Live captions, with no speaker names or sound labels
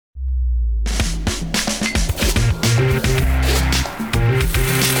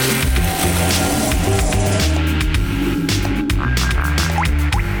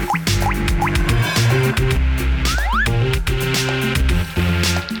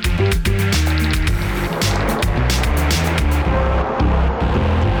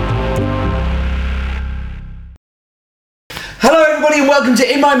welcome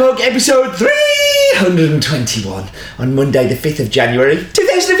to In My Mug, episode 321, on Monday the 5th of January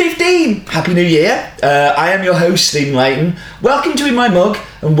 2015. Happy New Year. I am your host, Stephen Layton. Welcome to In My Mug,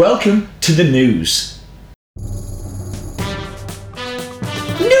 and welcome to the news.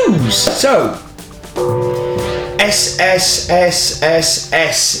 So,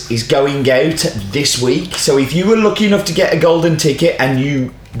 SSSSS is going out this week. So if you were lucky enough to get a golden ticket and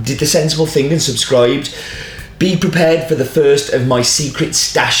you did the sensible thing and subscribed, be prepared for the first of my secret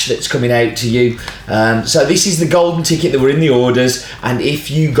stash that's coming out to you. So this is the golden ticket that were in the orders, and if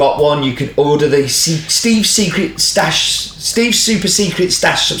you got one, you can order the Steve's Super Secret Stash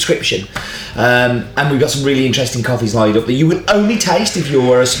subscription. And we've got some really interesting coffees lined up that you will only taste if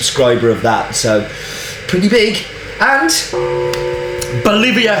you are a subscriber of that. So pretty big. And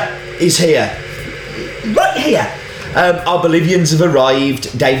Bolivia is here, right here. Our Bolivians have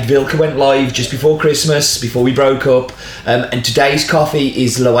arrived. David Vilca went live just before Christmas, before we broke up. And today's coffee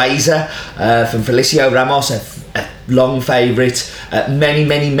is Loaiza from Felicio Ramos, a long favourite.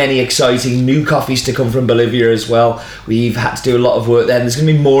 Many exciting new coffees to come from Bolivia as well. We've had to do a lot of work there, and there's going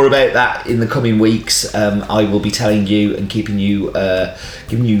to be more about that in the coming weeks. I will be telling you and keeping you,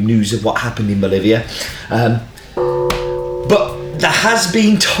 giving you news of what happened in Bolivia. But the Has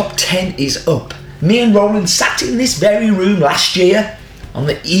Been Top 10 is up. Me and Roland sat in this very room last year on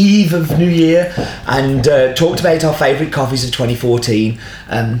the eve of New Year and talked about our favourite coffees of 2014.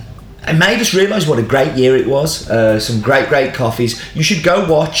 It made us realise what a great year it was. Some great coffees. You should go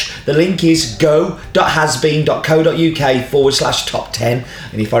watch. The link is go.hasbeen.co.uk/top 10.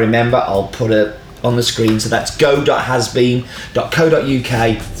 And if I remember, I'll put it on the screen. So that's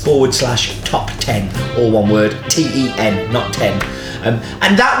go.hasbeen.co.uk/top 10. All one word. TEN, not 10. And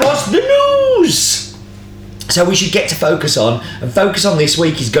that was the news. So we should get to focus on, and focus on this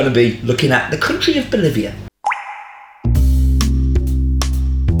week is going to be looking at the country of Bolivia.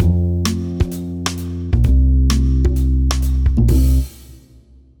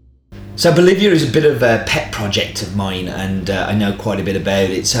 So Bolivia is a bit of a pet project of mine, and I know quite a bit about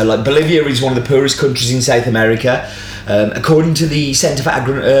it. So like, Bolivia is one of the poorest countries in South America. According to the Centre for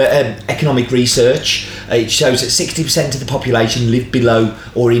Economic Research, it shows that 60% of the population live below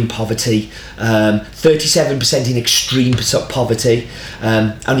or in poverty, 37% in extreme poverty,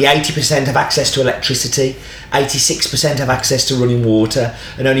 only 80% have access to electricity, 86% have access to running water,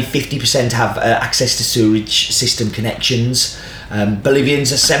 and only 50% have access to sewerage system connections.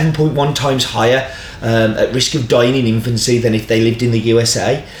 Bolivians are 7.1 times higher at risk of dying in infancy than if they lived in the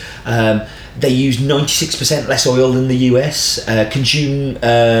USA. They use 96% less oil than the US, consume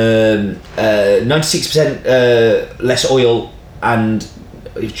 96% less oil and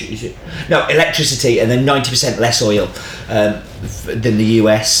electricity, and then 90% less oil than the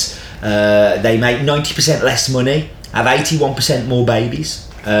US. They make 90% less money, have 81% more babies,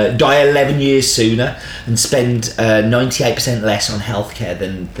 die 11 years sooner, and spend 98% less on healthcare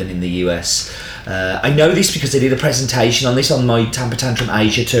than in the US. I know this because I did a presentation on this on my Tamper Tantrum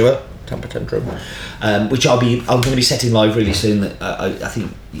Asia tour, which I'm going to be setting live really soon. I think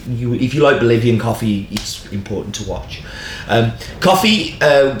if you like Bolivian coffee, it's important to watch. Coffee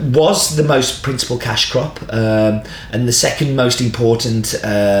was the most principal cash crop, and the second most important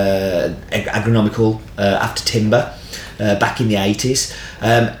agronomical after timber. Back in the 80s,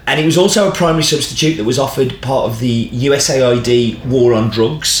 and it was also a primary substitute that was offered part of the USAID war on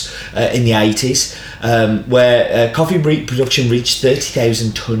drugs in the 80s, where coffee production reached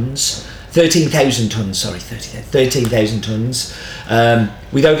 13,000 tons,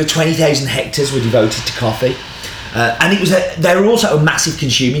 with over 20,000 hectares were devoted to coffee. And they were also a massive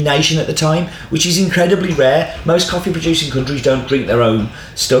consuming nation at the time, which is incredibly rare. Most coffee producing countries don't drink their own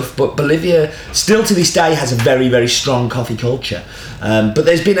stuff, but Bolivia still to this day has a very, very strong coffee culture. But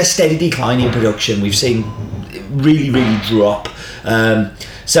there's been a steady decline in production. We've seen it really drop.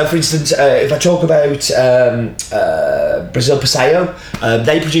 So for instance, if I talk about Brazil Paseo,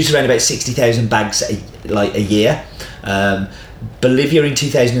 they produce around about 60,000 bags a year. Bolivia in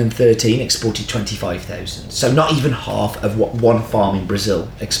 2013 exported 25,000, so not even half of what one farm in Brazil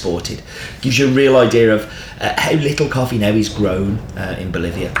exported. Gives you a real idea of how little coffee now is grown in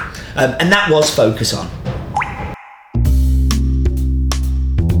Bolivia, and that was Focus On.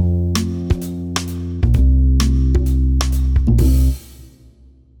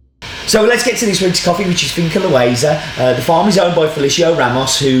 So let's get to this week's coffee, which is Finca Loaiza. The farm is owned by Felicio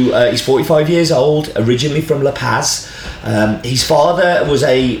Ramos, who is 45 years old, originally from La Paz. His father was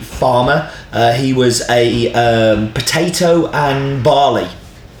a farmer. He was a potato and barley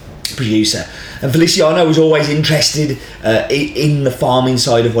producer. And Feliciano was always interested in the farming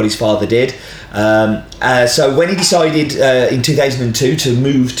side of what his father did. So when he decided in 2002 to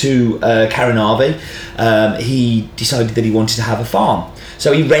move to Caranavi, he decided that he wanted to have a farm.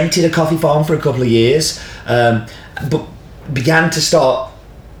 So he rented a coffee farm for a couple of years, but began to start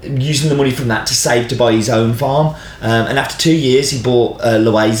using the money from that to save to buy his own farm. And after 2 years, he bought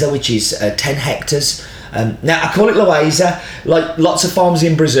Loaiza, which is 10 hectares. Now, I call it Loaiza, like lots of farms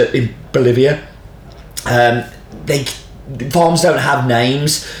in Bolivia. Farms don't have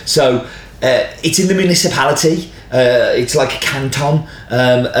names, so it's in the municipality. It's like a canton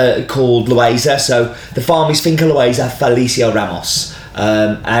called Loaiza. So the farm is Finca Loaiza Felicio Ramos.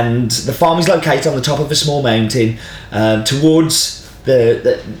 And the farm is located on the top of a small mountain towards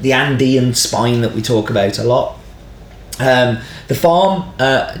the Andean spine that we talk about a lot. The farm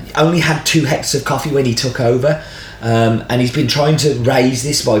only had 2 hectares of coffee when he took over, and he's been trying to raise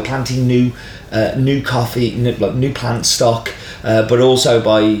this by planting new coffee, new plant stock, but also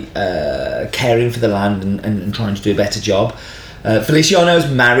by caring for the land and trying to do a better job. Feliciano is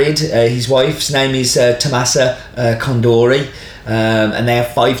married. His wife's name is Tomasa Condori, and they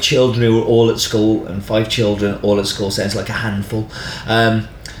have 5 children who are all at school, and 5 children all at school sounds like a handful.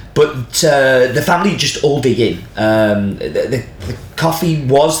 But the family just all dig in. The coffee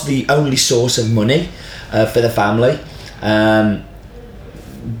was the only source of money for the family.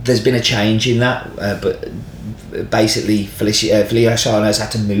 There's been a change in that, but basically Feliciano's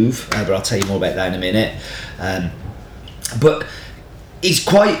had to move, but I'll tell you more about that in a minute. But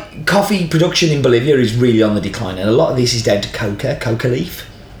coffee production in Bolivia is really on the decline, and a lot of this is down to coca leaf,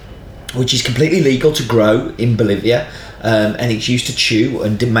 which is completely legal to grow in Bolivia, and it's used to chew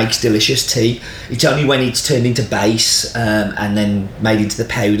and makes delicious tea. It's only when it's turned into base and then made into the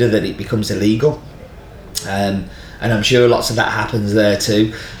powder that it becomes illegal. And I'm sure lots of that happens there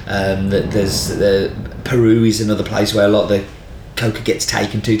too. Peru is another place where a lot of the coca gets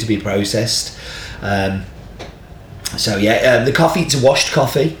taken to be processed. The coffee, it's washed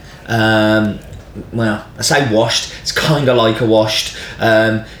coffee. Well, I say washed, it's kind of like a washed.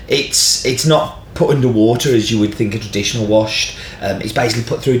 It's not put under water as you would think a traditional washed. It's basically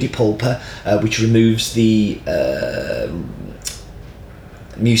put through a depulper, which removes the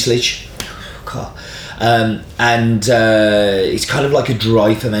mucilage. It's kind of like a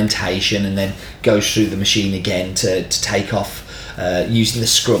dry fermentation, and then goes through the machine again to take off, using the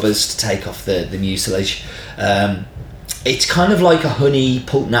scrubbers to take off the mucilage. It's kind of like a honey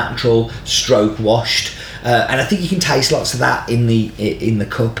pulp natural stroke washed, and I think you can taste lots of that in the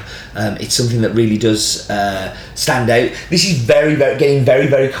cup. It's something that really does stand out. This is getting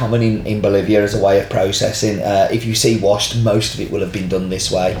very common in Bolivia as a way of processing. If you see washed, most of it will have been done this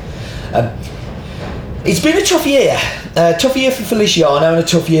way. It's been a tough year. Tough year for Feliciano and a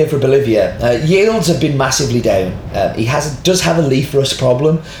tough year for Bolivia. Yields have been massively down. He does have a leaf rust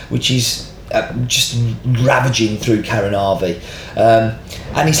problem, which is just ravaging through Caranavi.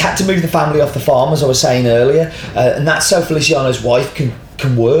 And he's had to move the family off the farm, as I was saying earlier, and that's so Feliciano's wife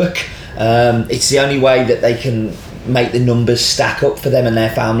can work. It's the only way that they can make the numbers stack up for them and their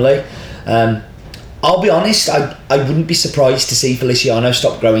family. I'll be honest, I wouldn't be surprised to see Feliciano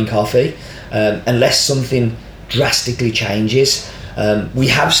stop growing coffee unless something drastically changes. We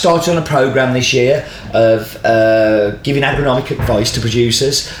have started on a programme this year of giving agronomic advice to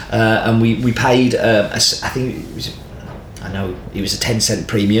producers, and we paid I think it was a 10-cent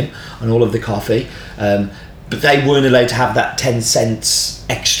premium on all of the coffee, but they weren't allowed to have that 10 cents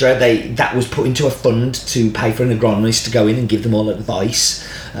extra. That was put into a fund to pay for an agronomist to go in and give them all advice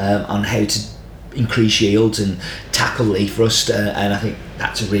on how to increase yields and tackle leaf rust, and I think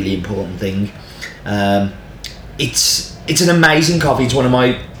that's a really important thing. It's an amazing coffee. It's one of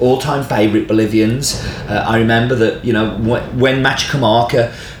my all-time favourite Bolivians. I remember that, when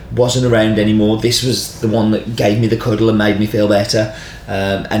Machacamarca wasn't around anymore, this was the one that gave me the cuddle and made me feel better.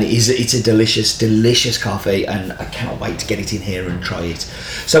 And it's a delicious coffee, and I cannot wait to get it in here and try it.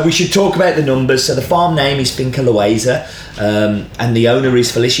 So we should talk about the numbers. So the farm name is Finca Loaiza, and the owner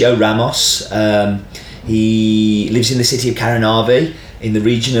is Felicio Ramos. He lives in the city of Caranavi in the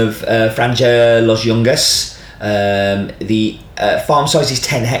region of Franja Los Yungas. The farm size is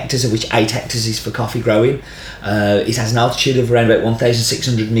 10 hectares, of which 8 hectares is for coffee growing. It has an altitude of around about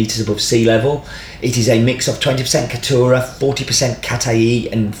 1,600 metres above sea level. It is a mix of 20% Caturra, 40%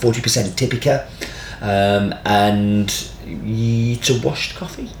 Cataí and 40% Typica. And it's a washed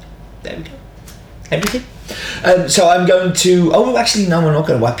coffee. There we go. Everything. So I'm going to... Oh, actually, no, I'm not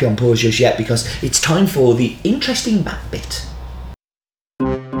going to whap you on pause just yet, because it's time for the interesting map bit.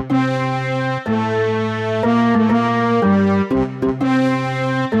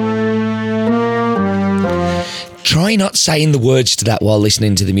 try not saying the words to that while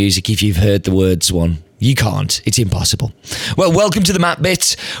listening to the music if you've heard the words one. You can't. It's impossible. Well, welcome to the Map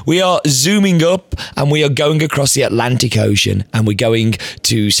Bit. We are zooming up and we are going across the Atlantic Ocean and we're going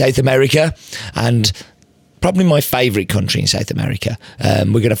to South America and probably my favourite country in South America.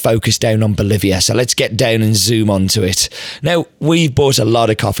 We're going to focus down on Bolivia. So let's get down and zoom onto it. Now, we've bought a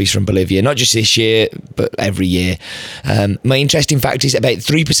lot of coffees from Bolivia, not just this year, but every year. My interesting fact is about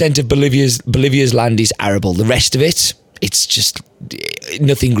 3% of Bolivia's land is arable. The rest of it, it's just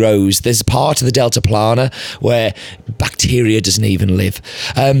nothing grows. There's a part of the Delta Plana where bacteria doesn't even live.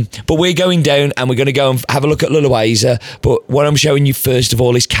 But we're going down and we're going to go and have a look at Loaiza. But what I'm showing you first of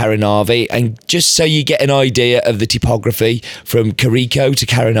all is Caranavi. And just so you get an idea of the topography from Carico to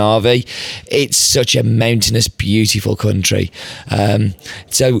Caranavi, it's such a mountainous, beautiful country.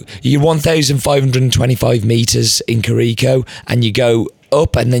 So you're 1,525 metres in Carico and you go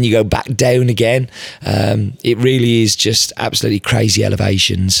up and then you go back down again. It really is just absolutely crazy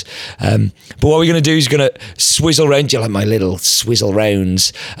elevations. But what we're going to do is going to swizzle round. You like my little swizzle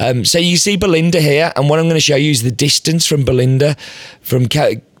rounds. So you see Belinda here, and what I'm going to show you is the distance from Belinda.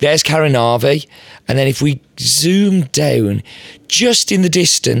 There's Caranavi, and then if we zoom down just in the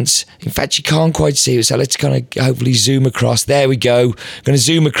distance, in fact you can't quite see it, so let's kind of hopefully zoom across. There we go. Going to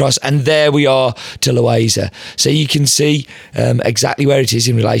zoom across, and there we are to Loaiza. So you can see exactly where it is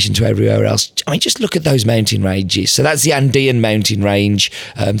in relation to everywhere else. I mean, just look at those mountain ranges. So that's the Andean mountain range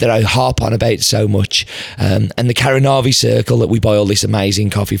that I harp on about so much, and the Caranavi Circle that we buy all this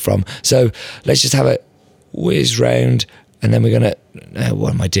amazing coffee from. So let's just have a whiz round. And then we're going to,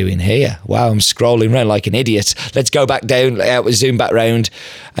 what am I doing here? Wow, I'm scrolling around like an idiot. Let's go back down, zoom back round,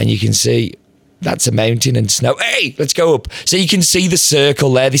 and you can see that's a mountain and snow. Hey, let's go up. So you can see the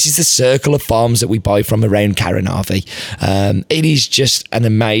circle there. This is the circle of farms that we buy from around Caranavi. It is just an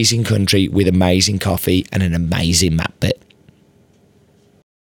amazing country with amazing coffee and an amazing map bit.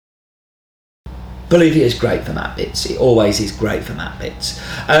 Bolivia is great for map bits. It always is great for map bits.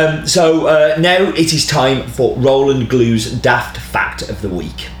 So now it is time for Roland Glue's Daft Fact of the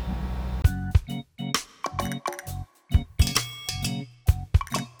Week.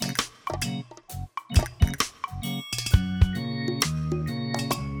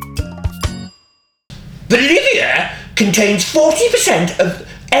 Bolivia contains 40% of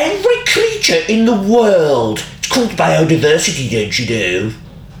every creature in the world. It's called biodiversity, don't you know?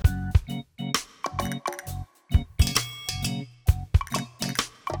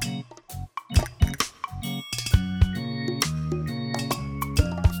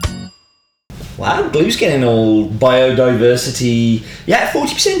 Wow, Glue's getting all biodiversity. Yeah,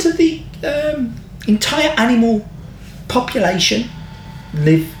 40% of the entire animal population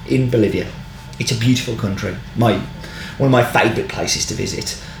live in Bolivia. It's a beautiful country. One of my favourite places to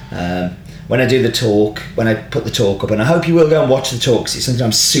visit. When I do the talk, when I put the talk up, and I hope you will go and watch the talk because it's something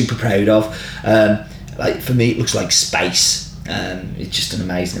I'm super proud of. Like for me, it looks like space. It's just an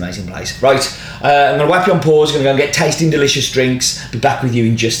amazing place. Right, I'm going to whap you on pause. I'm going to go and get tasting delicious drinks. Be back with you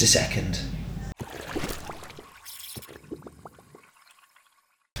in just a second.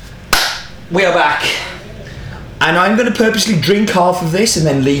 We are back, and I'm going to purposely drink half of this and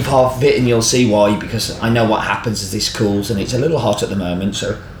then leave half of it, and you'll see why, because I know what happens as this cools, and it's a little hot at the moment.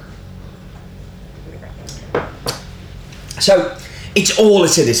 So it's all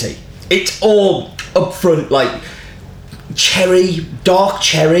acidity. It's all up front, like cherry, dark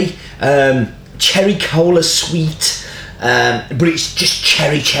cherry, cherry cola sweet, but it's just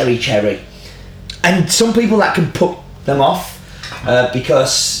cherry. And some people that can put them off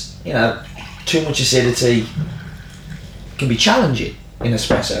because, you know, too much acidity can be challenging in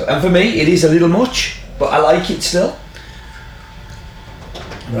espresso, and for me it is a little much, but I like it still.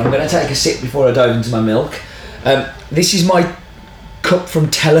 But I'm going to take a sip before I dive into my milk. This is my cup from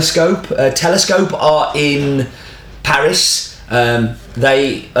Telescope. Telescope are in Paris.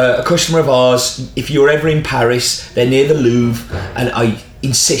 They a customer of ours. If you're ever in Paris, they're near the Louvre, and I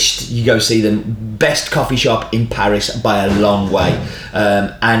insist you go see them. Best coffee shop in Paris by a long way.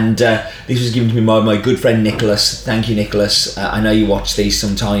 And this was given to me by my good friend Nicholas. Thank you, Nicholas. I know you watch these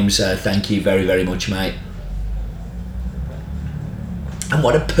sometimes. Thank you very, very much, mate. And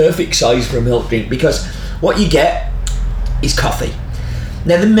what a perfect size for a milk drink, because what you get is coffee.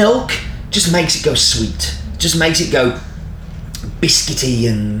 Now the milk just makes it go sweet, just makes it go biscuity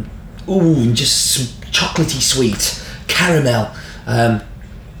and just chocolatey sweet, caramel,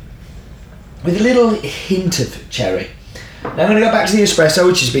 with a little hint of cherry. Now I'm going to go back to the espresso,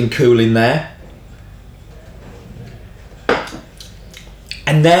 which has been cooling there.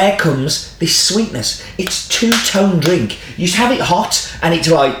 And there comes this sweetness. It's two-tone drink. You just have it hot and it's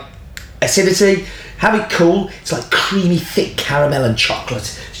like acidity, Have it cool. It's like creamy, thick caramel and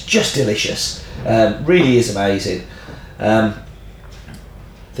chocolate. It's just delicious. Really is amazing. I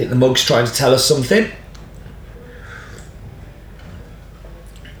think the mug's trying to tell us something.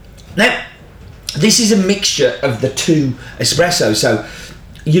 Now, this is a mixture of the two espressos. So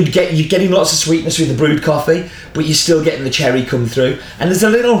you're getting lots of sweetness with the brewed coffee, but you're still getting the cherry come through. And there's a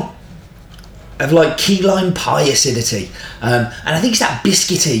little of like key lime pie acidity. And I think it's that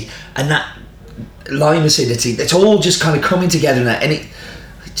biscuity and that lime acidity that's all just kind of coming together in that. And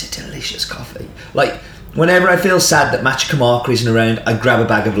it's a delicious coffee. Like, whenever I feel sad that Matcha Camarca isn't around, I grab a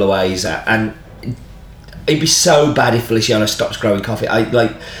bag of Loaiza, and it'd be so bad if Feliciano stops growing coffee.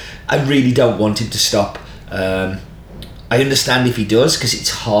 I really don't want him to stop. I understand if he does, because it's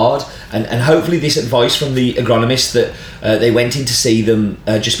hard, and hopefully this advice from the agronomist that they went in to see them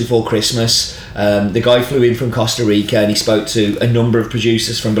just before Christmas. The guy flew in from Costa Rica and he spoke to a number of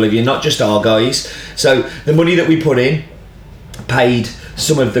producers from Bolivia, not just our guys. So the money that we put in paid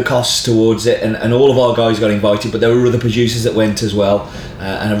some of the costs towards it, and all of our guys got invited, but there were other producers that went as well,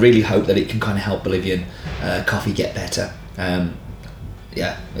 and I really hope that it can kind of help Bolivian coffee get better.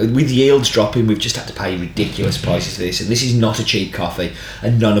 With yields dropping, we've just had to pay ridiculous prices for this, and this is not a cheap coffee,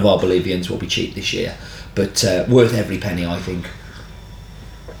 and none of our Bolivians will be cheap this year, but worth every penny, I think.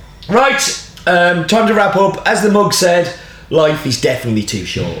 Right, time to wrap up. As the mug said, life is definitely too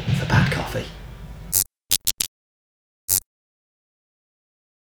short for bad coffee.